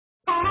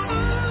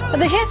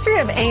The history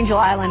of Angel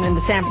Island in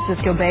the San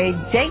Francisco Bay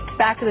dates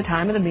back to the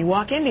time of the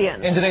Miwok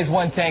Indians. In today's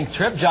One Tank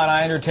Trip, John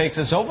Inder takes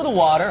us over the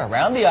water,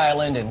 around the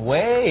island, and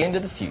way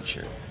into the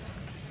future.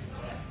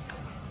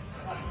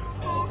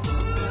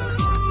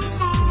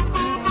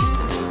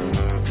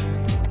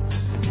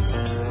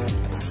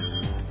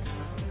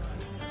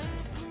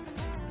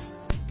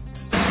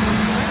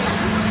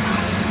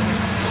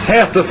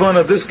 Half the fun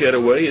of this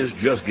getaway is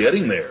just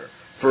getting there.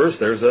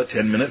 First, there's a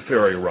 10-minute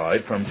ferry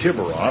ride from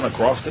Tiburon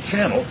across the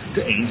channel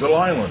to Angel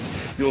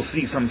Island. You'll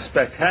see some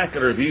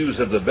spectacular views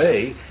of the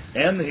bay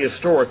and the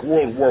historic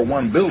World War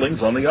I buildings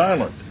on the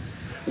island.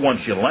 Once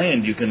you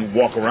land, you can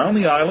walk around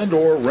the island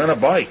or rent a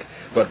bike.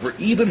 But for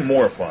even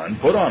more fun,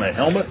 put on a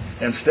helmet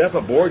and step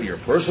aboard your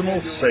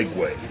personal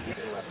Segway.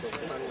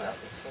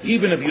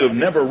 Even if you have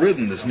never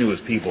ridden this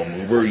newest people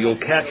mover, you'll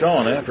catch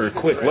on after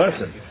a quick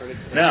lesson.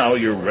 Now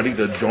you're ready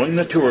to join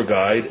the tour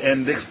guide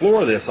and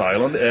explore this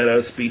island at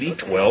a speedy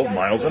 12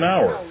 miles an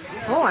hour.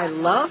 Oh, I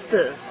love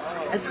this.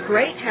 It's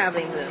great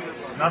having this.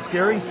 Not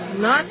scary?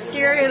 Not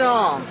scary at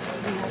all.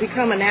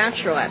 Become a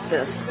natural at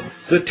this.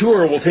 The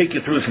tour will take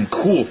you through some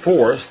cool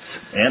forests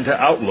and to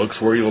outlooks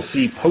where you'll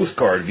see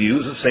postcard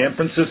views of San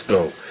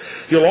Francisco.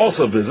 You'll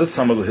also visit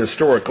some of the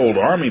historic old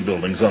Army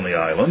buildings on the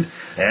island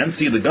and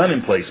see the gun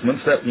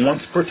emplacements that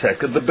once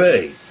protected the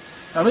bay.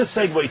 Now, this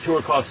Segway tour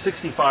costs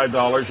 $65.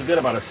 You get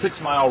about a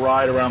 6-mile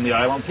ride around the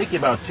island. Take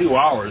you about 2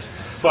 hours.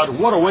 But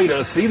what a way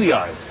to see the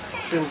island.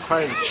 It's been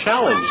quite a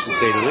challenge, to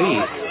say the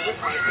least.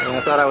 And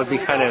I thought I would be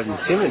kind of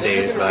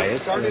intimidated by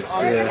it. But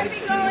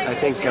I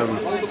think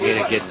I'm going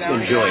to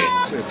enjoy it.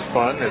 It's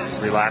fun, it's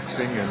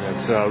relaxing, and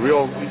it's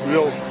real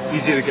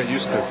easy to get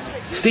used to.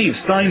 Steve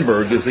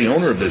Steinberg is the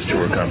owner of this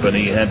tour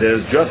company and has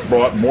just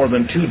brought more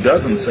than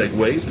 24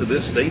 Segways to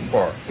this state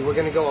park. We're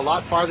going to go a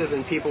lot farther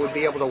than people would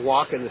be able to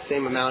walk in the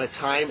same amount of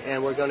time,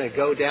 and we're going to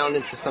go down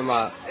into some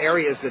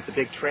areas that the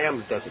big tram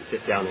doesn't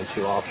fit down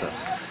into also.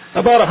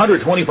 About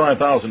 125,000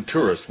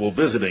 tourists will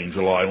visit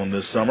Angel Island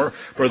this summer.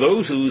 For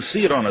those who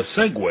see it on a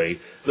Segway,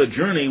 the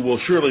journey will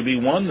surely be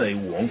one they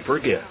won't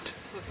forget.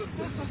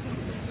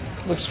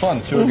 Looks fun.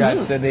 Tour guide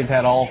said they've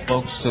had all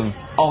folks of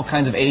all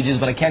kinds of ages,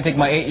 but I can't take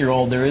my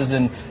 8-year-old. There is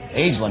an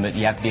age limit.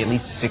 You have to be at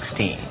least 16.